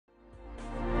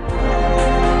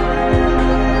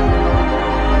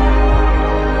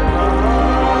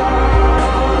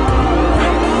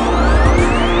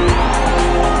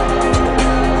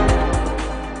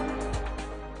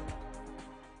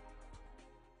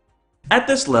At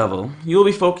this level, you will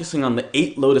be focusing on the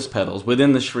 8 lotus petals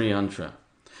within the Sri Yantra.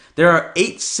 There are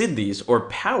 8 siddhis or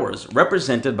powers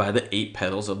represented by the 8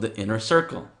 petals of the inner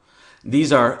circle.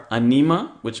 These are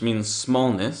Anima, which means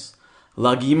smallness,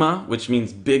 Laghima, which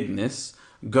means bigness,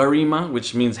 Garima,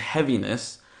 which means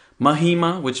heaviness,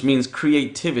 Mahima, which means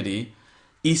creativity,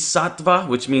 Easatva,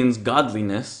 which means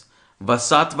godliness,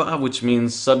 Vasatva, which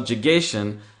means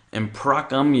subjugation, and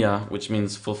prakamya, which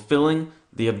means fulfilling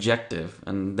the objective.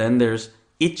 And then there's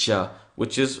Iccha,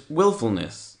 which is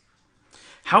willfulness.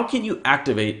 How can you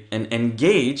activate and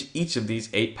engage each of these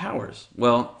 8 powers?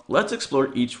 Well, let's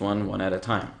explore each one at a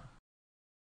time.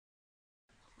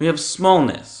 We have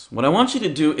smallness. What I want you to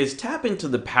do is tap into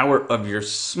the power of your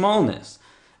smallness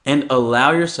and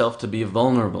allow yourself to be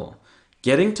vulnerable,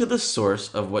 getting to the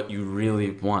source of what you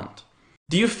really want.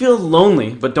 Do you feel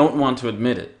lonely but don't want to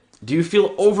admit it? Do you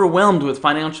feel overwhelmed with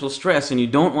financial stress and you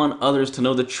don't want others to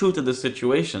know the truth of the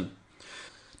situation?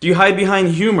 Do you hide behind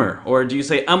humor, or do you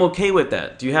say, I'm okay with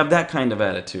that? Do you have that kind of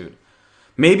attitude?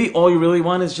 Maybe all you really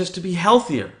want is just to be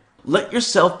healthier. Let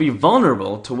yourself be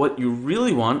vulnerable to what you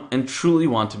really want and truly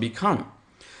want to become.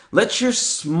 Let your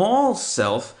small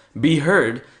self be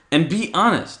heard and be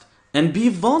honest and be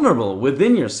vulnerable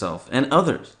within yourself and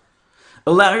others.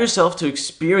 Allow yourself to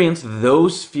experience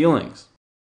those feelings.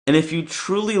 And if you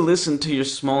truly listen to your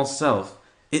small self,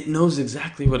 it knows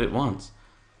exactly what it wants.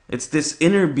 It's this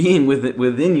inner being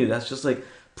within you that's just like,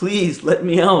 please let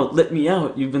me out, let me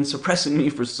out. You've been suppressing me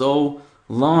for so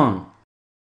long.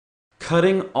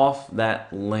 Cutting off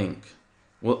that link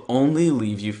will only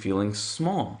leave you feeling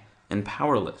small and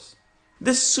powerless.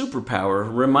 This superpower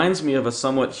reminds me of a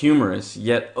somewhat humorous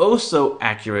yet oh so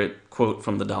accurate quote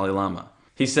from the Dalai Lama.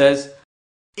 He says,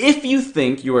 if you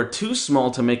think you are too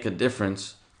small to make a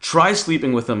difference, try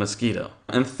sleeping with a mosquito.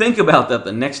 And think about that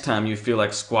the next time you feel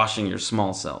like squashing your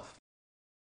small self.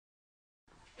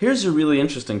 Here's a really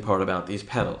interesting part about these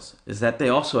petals, is that they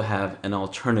also have an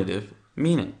alternative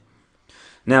meaning.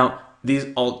 Now,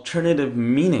 these alternative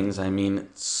meanings,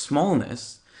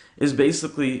 smallness, is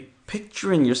basically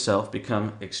picturing yourself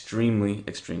become extremely,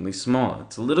 extremely small.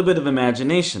 It's a little bit of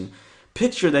imagination.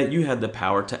 Picture that you had the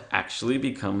power to actually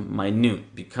become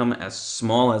minute, become as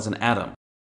small as an atom.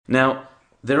 Now,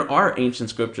 there are ancient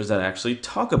scriptures that actually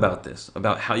talk about this,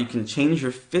 about how you can change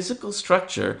your physical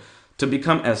structure to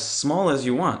become as small as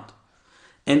you want.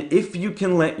 And if you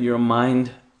can let your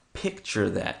mind picture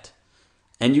that,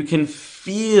 and you can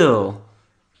feel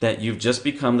that you've just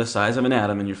become the size of an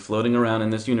atom and you're floating around in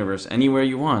this universe anywhere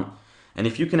you want, and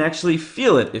if you can actually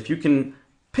feel it, if you can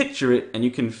picture it and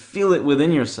you can feel it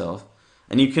within yourself,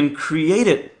 and you can create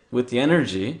it with the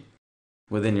energy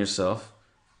within yourself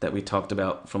that we talked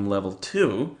about from level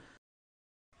 2,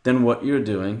 then what you're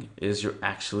doing is you're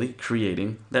actually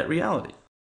creating that reality.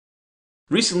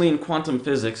 Recently in quantum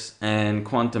physics and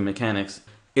quantum mechanics,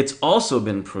 it's also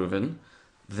been proven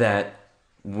that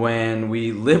when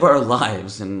we live our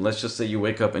lives, and let's just say you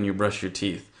wake up and you brush your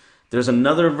teeth, there's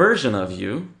another version of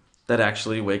you that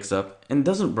actually wakes up and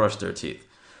doesn't brush their teeth.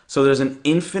 So there's an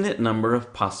infinite number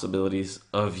of possibilities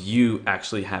of you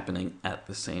actually happening at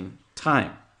the same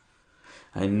time.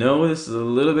 I know this is a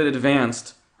little bit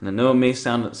advanced, and I know it may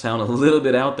sound a little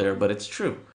bit out there, but it's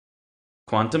true.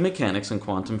 Quantum mechanics and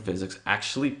quantum physics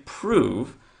actually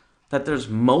prove that there's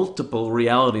multiple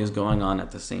realities going on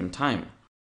at the same time.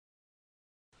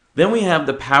 Then we have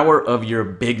the power of your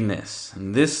bigness,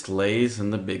 and this lays in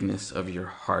the bigness of your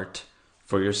heart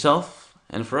for yourself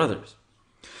and for others.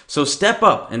 So step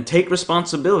up and take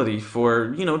responsibility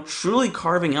for, truly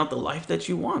carving out the life that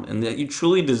you want and that you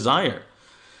truly desire.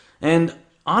 And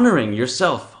honoring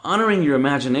yourself, honoring your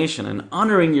imagination, and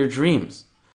honoring your dreams.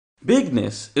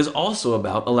 Bigness is also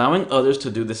about allowing others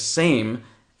to do the same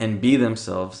and be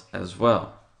themselves as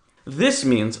well. This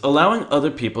means allowing other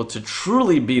people to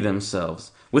truly be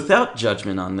themselves without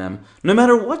judgment on them, no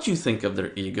matter what you think of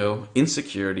their ego,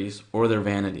 insecurities, or their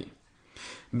vanity.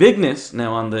 Bigness,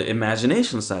 now on the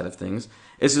imagination side of things,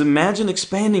 is imagine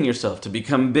expanding yourself to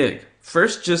become big.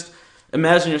 First, just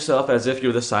imagine yourself as if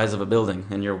you're the size of a building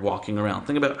and you're walking around.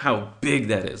 Think about how big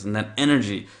that is, and that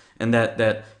energy and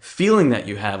that feeling that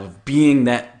you have of being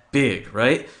that big,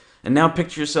 right? And now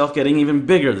picture yourself getting even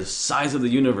bigger, the size of the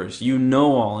universe. You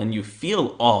know all and you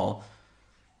feel all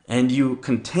and you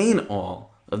contain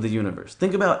all of the universe.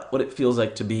 Think about what it feels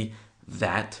like to be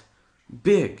that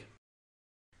big.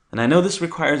 And I know this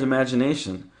requires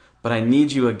imagination, but I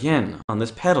need you again on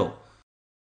this pedal.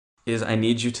 I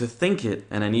need you to think it,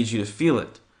 and I need you to feel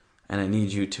it, and I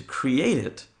need you to create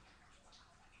it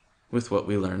with what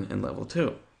we learn in level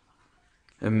 2.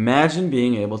 Imagine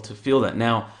being able to feel that.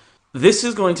 Now, This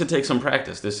is going to take some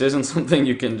practice. This isn't something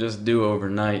you can just do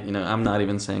overnight. I'm not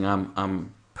even saying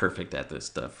I'm perfect at this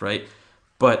stuff, right?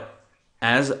 But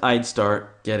as I'd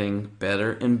start getting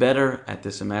better and better at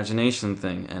this imagination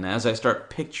thing, and as I start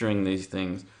picturing these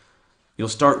things, you'll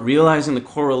start realizing the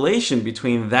correlation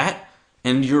between that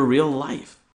and your real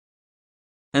life.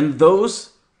 And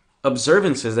those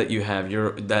observances that you have,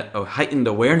 that heightened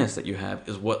awareness that you have,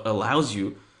 is what allows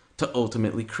you to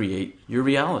ultimately create your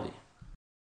reality.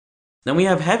 Then we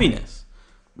have heaviness,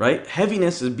 right?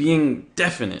 Heaviness is being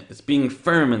definite. It's being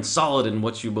firm and solid in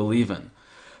what you believe in.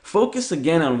 Focus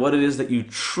again on what it is that you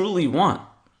truly want.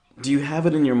 Do you have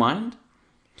it in your mind?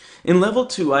 In level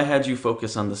 2, I had you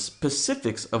focus on the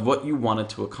specifics of what you wanted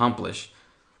to accomplish,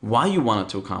 why you wanted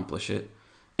to accomplish it,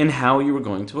 and how you were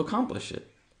going to accomplish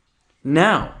it.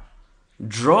 Now,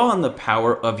 draw on the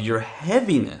power of your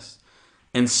heaviness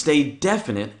and stay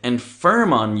definite and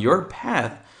firm on your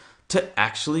path to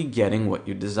actually getting what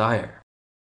you desire.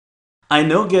 I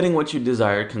know getting what you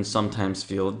desire can sometimes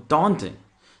feel daunting,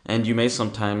 and you may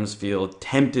sometimes feel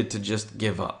tempted to just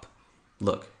give up.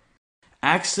 Look,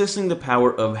 accessing the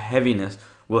power of heaviness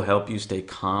will help you stay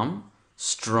calm,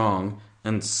 strong,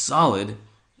 and solid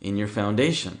in your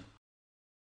foundation.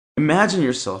 Imagine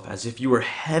yourself as if you were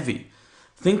heavy.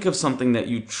 Think of something that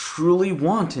you truly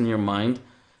want in your mind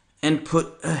and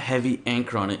put a heavy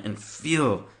anchor on it and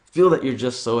feel that you're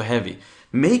just so heavy.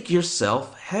 Make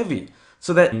yourself heavy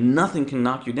so that nothing can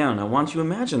knock you down. I want you to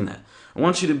imagine that. I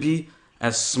want you to be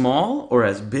as small or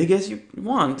as big as you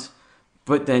want,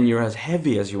 but then you're as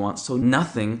heavy as you want so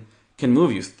nothing can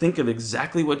move you. Think of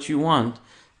exactly what you want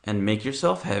and make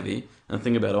yourself heavy, and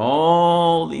think about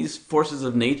all these forces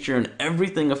of nature and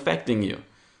everything affecting you.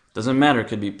 Doesn't matter, it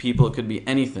could be people, it could be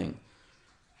anything.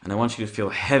 And I want you to feel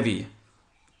heavy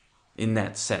in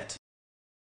that set.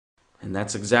 And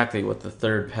that's exactly what the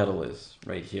third petal is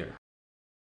right here.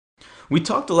 We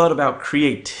talked a lot about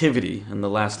creativity in the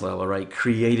last level, right?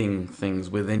 Creating things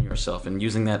within yourself and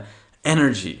using that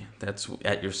energy that's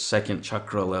at your second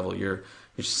chakra level. Your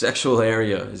sexual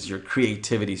area is your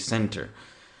creativity center.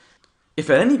 If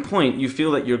at any point you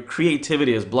feel that your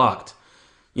creativity is blocked,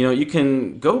 you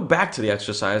can go back to the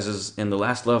exercises in the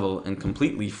last level and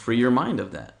completely free your mind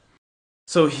of that.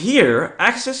 So here,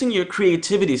 accessing your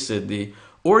creativity siddhi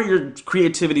or your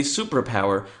creativity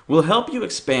superpower will help you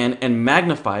expand and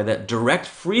magnify that direct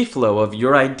free flow of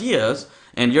your ideas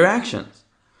and your actions.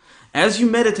 As you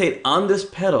meditate on this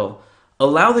petal,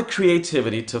 allow the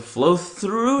creativity to flow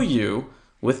through you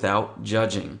without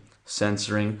judging,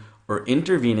 censoring, or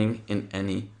intervening in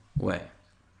any way.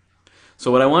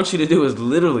 So what I want you to do is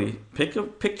literally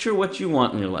picture what you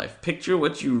want in your life. Picture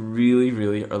what you really,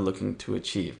 really are looking to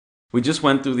achieve. We just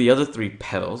went through the other 3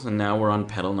 petals, and now we're on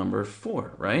petal number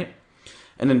 4, right?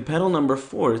 And in petal number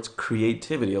 4, it's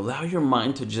creativity. Allow your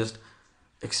mind to just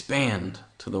expand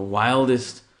to the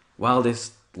wildest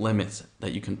limits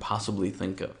that you can possibly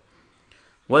think of.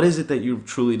 What is it that you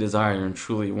truly desire and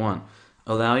truly want?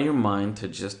 Allow your mind to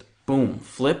just, boom,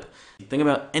 flip. Think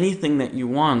about anything that you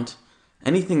want,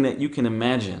 anything that you can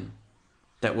imagine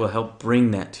that will help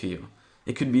bring that to you.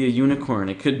 It could be a unicorn,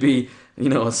 it could be,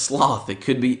 a sloth, it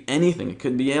could be anything, it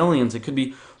could be aliens, it could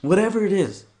be whatever it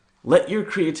is. Let your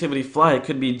creativity fly. It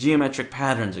could be geometric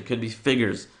patterns, it could be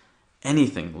figures,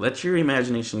 anything. Let your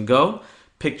imagination go.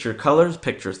 Picture colors,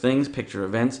 picture things, picture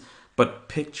events, but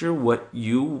picture what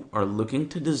you are looking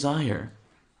to desire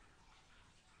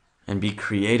and be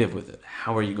creative with it.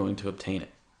 How are you going to obtain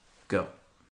it? Go.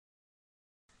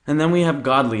 And then we have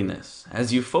godliness.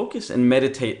 As you focus and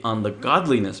meditate on the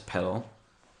godliness petal,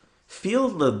 feel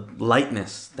the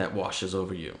lightness that washes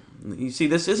over you. You see,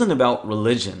 this isn't about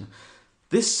religion.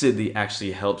 This siddhi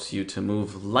actually helps you to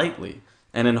move lightly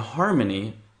and in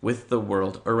harmony with the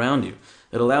world around you.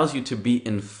 It allows you to be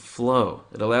in flow.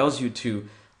 It allows you to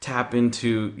tap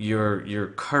into your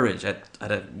courage at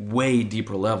a way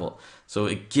deeper level. So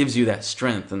it gives you that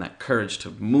strength and that courage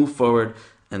to move forward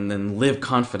and then live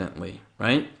confidently,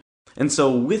 right? And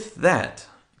so with that,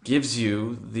 gives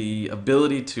you the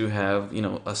ability to have,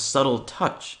 a subtle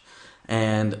touch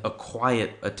and a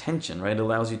quiet attention, right? It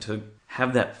allows you to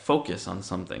have that focus on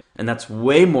something. And that's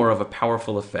way more of a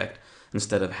powerful effect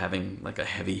instead of having like a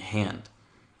heavy hand.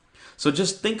 So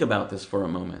just think about this for a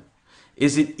moment.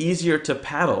 Is it easier to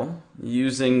paddle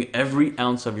using every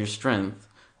ounce of your strength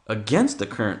against the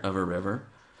current of a river?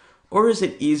 Or is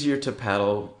it easier to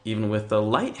paddle even with the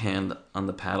light hand on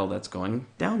the paddle that's going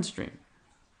downstream?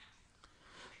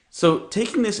 So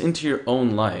taking this into your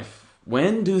own life,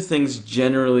 when do things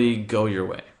generally go your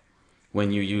way?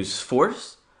 When you use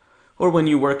force or when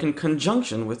you work in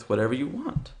conjunction with whatever you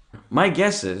want? My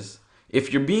guess is,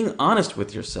 if you're being honest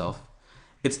with yourself,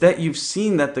 It's that you've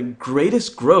seen that the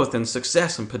greatest growth and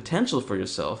success and potential for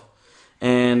yourself,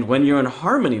 and when you're in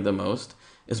harmony the most,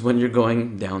 is when you're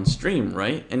going downstream,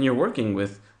 right? And you're working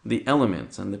with the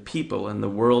elements and the people and the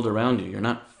world around you. You're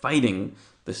not fighting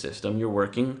the system, you're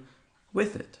working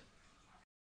with it.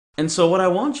 And so what I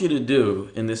want you to do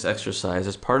in this exercise,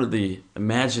 as part of the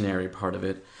imaginary part of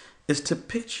it, is to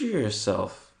picture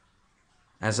yourself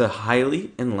as a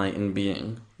highly enlightened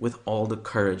being with all the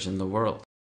courage in the world.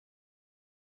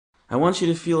 I want you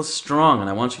to feel strong, and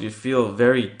I want you to feel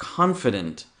very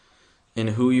confident in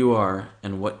who you are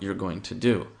and what you're going to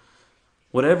do.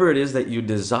 Whatever it is that you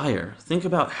desire, think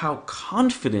about how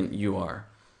confident you are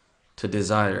to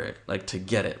desire it, like to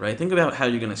get it, right? Think about how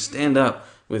you're going to stand up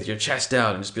with your chest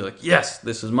out and just be like, yes,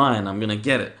 this is mine, I'm going to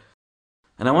get it.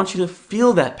 And I want you to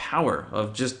feel that power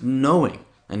of just knowing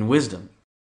and wisdom.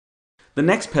 The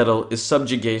next petal is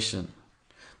subjugation.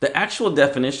 The actual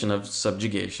definition of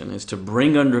subjugation is to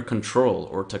bring under control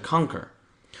or to conquer.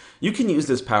 You can use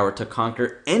this power to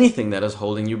conquer anything that is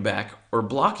holding you back or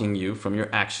blocking you from your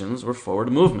actions or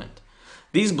forward movement.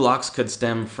 These blocks could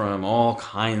stem from all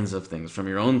kinds of things, from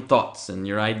your own thoughts and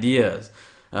your ideas,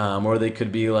 or they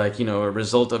could be like, a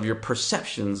result of your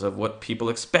perceptions of what people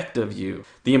expect of you.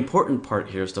 The important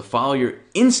part here is to follow your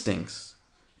instincts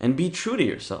and be true to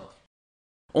yourself.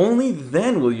 Only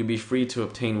then will you be free to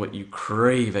obtain what you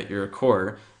crave at your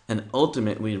core and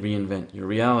ultimately reinvent your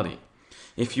reality.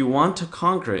 If you want to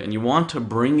conquer it and you want to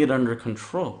bring it under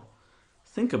control,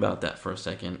 think about that for a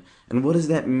second. And what does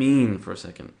that mean for a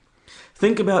second?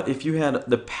 Think about if you had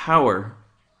the power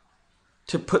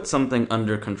to put something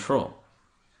under control,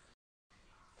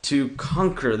 to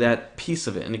conquer that piece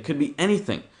of it. And it could be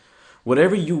anything.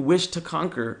 Whatever you wish to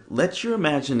conquer, let your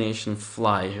imagination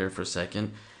fly here for a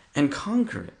second and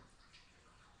conquer it.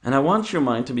 And I want your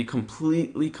mind to be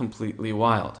completely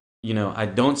wild. I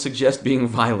don't suggest being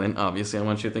violent, obviously. I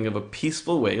want you to think of a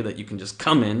peaceful way that you can just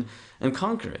come in and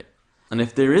conquer it. And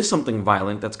if there is something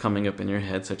violent that's coming up in your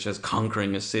head, such as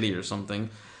conquering a city or something,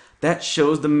 that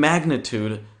shows the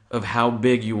magnitude of how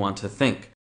big you want to think.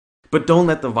 But don't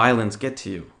let the violence get to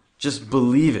you. Just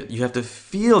believe it. You have to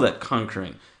feel that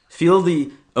conquering. Feel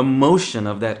the emotion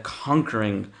of that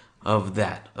conquering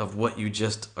of what you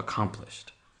just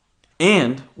accomplished.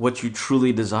 And what you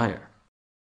truly desire.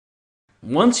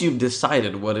 Once you've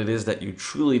decided what it is that you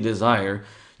truly desire,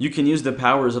 you can use the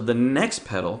powers of the next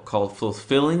petal, called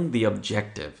fulfilling the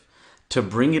objective, to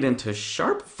bring it into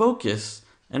sharp focus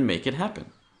and make it happen.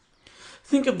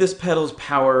 Think of this petal's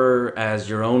power as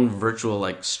your own virtual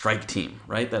strike team,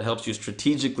 right? That helps you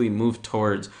strategically move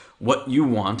towards what you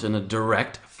want in a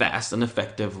direct, fast, and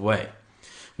effective way.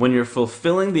 When you're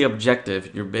fulfilling the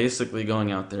objective, you're basically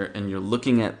going out there and you're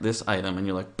looking at this item and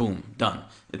you're like, boom, done.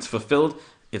 It's fulfilled,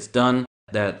 it's done.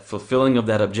 That fulfilling of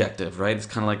that objective, right? It's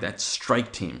kind of like that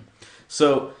strike team.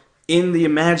 So in the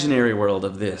imaginary world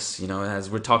of this, as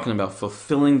we're talking about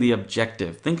fulfilling the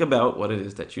objective, think about what it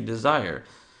is that you desire.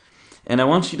 And I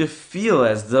want you to feel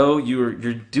as though you're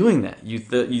doing that. You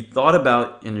thought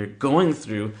about and you're going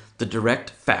through the direct,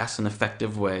 fast, and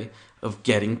effective way of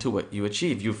getting to what you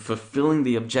achieve. You're fulfilling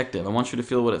the objective. I want you to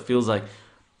feel what it feels like.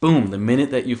 Boom, the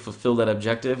minute that you fulfill that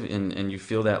objective and you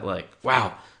feel that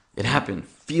wow, it happened.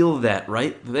 Feel that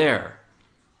right there.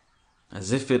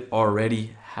 As if it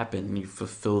already happened and you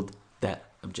fulfilled that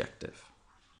objective.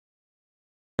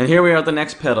 And here we are at the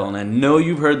next petal, and I know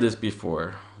you've heard this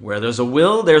before. Where there's a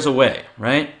will, there's a way,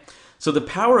 right? So the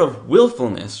power of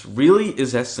willfulness really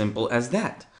is as simple as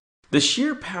that. The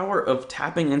sheer power of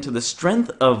tapping into the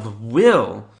strength of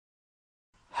will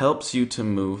helps you to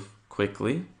move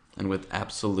quickly and with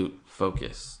absolute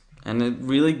focus. And it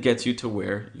really gets you to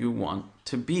where you want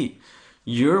to be.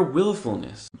 Your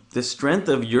willfulness, the strength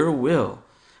of your will,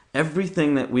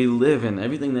 everything that we live in,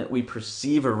 everything that we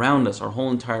perceive around us, our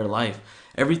whole entire life,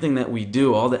 everything that we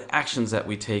do, all the actions that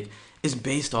we take is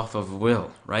based off of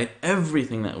will, right?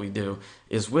 Everything that we do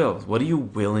is will. What are you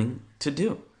willing to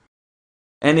do?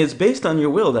 And it's based on your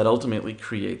will that ultimately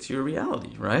creates your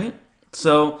reality, right?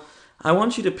 So I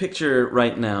want you to picture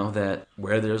right now that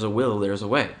where there's a will, there's a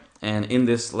way. And in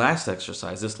this last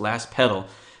exercise, this last petal,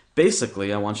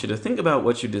 basically I want you to think about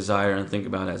what you desire and think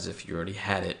about it as if you already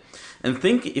had it. And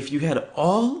think if you had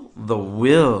all the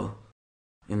will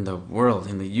in the world,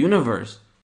 in the universe,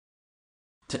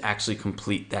 to actually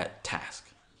complete that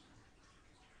task.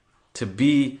 To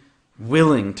be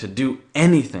willing to do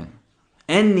anything.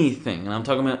 Anything. And I'm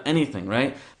talking about anything,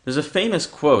 right? There's a famous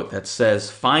quote that says,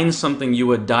 find something you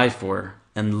would die for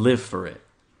and live for it.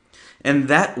 And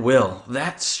that will,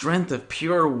 that strength of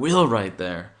pure will right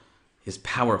there is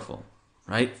powerful,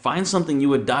 right? Find something you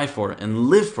would die for and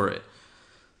live for it.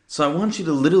 So I want you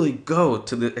to literally go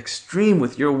to the extreme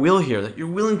with your will here, that you're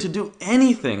willing to do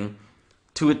anything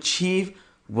to achieve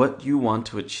what you want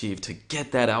to achieve, to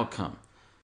get that outcome.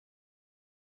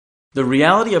 The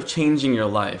reality of changing your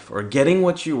life or getting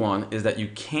what you want is that you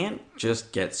can't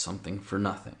just get something for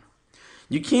nothing.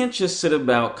 You can't just sit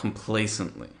about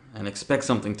complacently and expect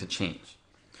something to change.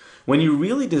 When you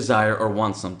really desire or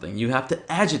want something, you have to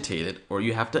agitate it or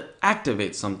you have to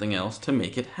activate something else to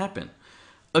make it happen.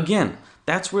 Again,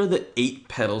 that's where the 8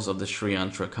 petals of the Sri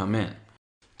Yantra come in.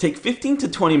 Take 15 to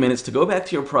 20 minutes to go back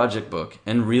to your project book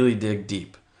and really dig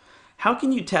deep. How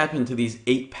can you tap into these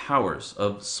 8 powers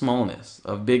of smallness,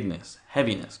 of bigness,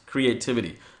 heaviness,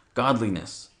 creativity,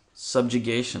 godliness,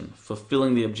 subjugation,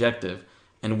 fulfilling the objective,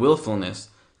 and willfulness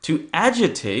to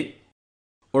agitate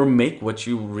or make what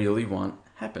you really want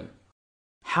happen?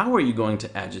 How are you going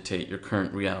to agitate your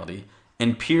current reality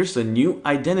and pierce a new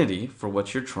identity for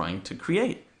what you're trying to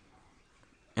create?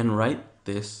 And write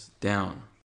this down.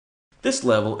 This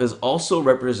level is also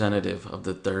representative of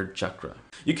the 3rd chakra.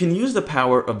 You can use the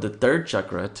power of the 3rd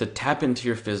chakra to tap into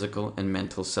your physical and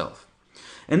mental self.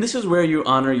 And this is where you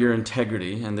honor your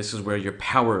integrity, and this is where your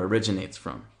power originates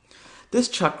from. This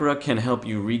chakra can help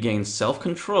you regain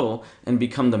self-control and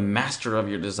become the master of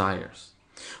your desires.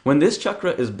 When this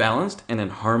chakra is balanced and in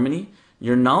harmony,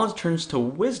 your knowledge turns to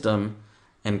wisdom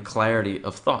and clarity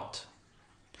of thought.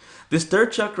 This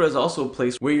 3rd chakra is also a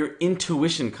place where your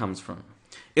intuition comes from.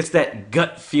 It's that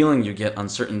gut feeling you get on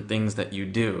certain things that you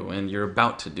do and you're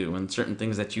about to do and certain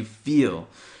things that you feel.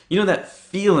 You know, that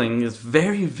feeling is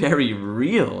very, very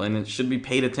real and it should be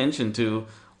paid attention to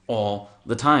all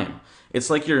the time. It's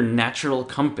like your natural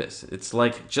compass. It's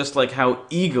like just like how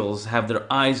eagles have their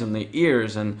eyes and their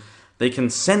ears and they can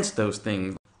sense those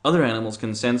things. Other animals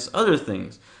can sense other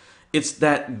things. It's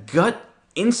that gut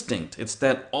instinct. It's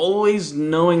that always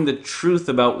knowing the truth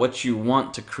about what you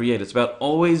want to create. It's about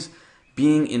always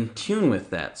being in tune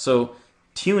with that. So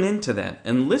tune into that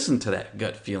and listen to that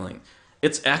gut feeling.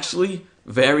 It's actually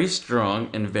very strong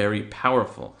and very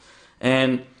powerful.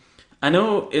 And I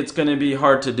know it's going to be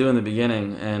hard to do in the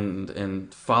beginning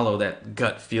and follow that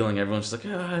gut feeling. Everyone's just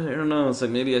like, I don't know. It's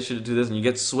like, maybe I should do this. And you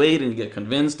get swayed and you get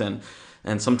convinced.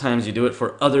 And sometimes you do it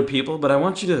for other people. But I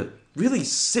want you to really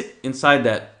sit inside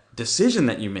that decision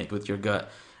that you make with your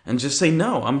gut and just say,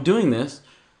 no, I'm doing this.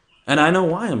 And I know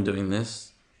why I'm doing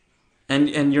this.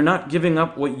 And you're not giving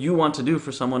up what you want to do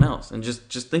for someone else. And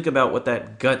just think about what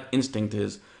that gut instinct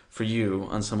is for you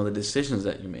on some of the decisions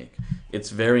that you make. It's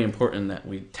very important that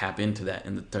we tap into that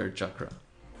in the 3rd chakra.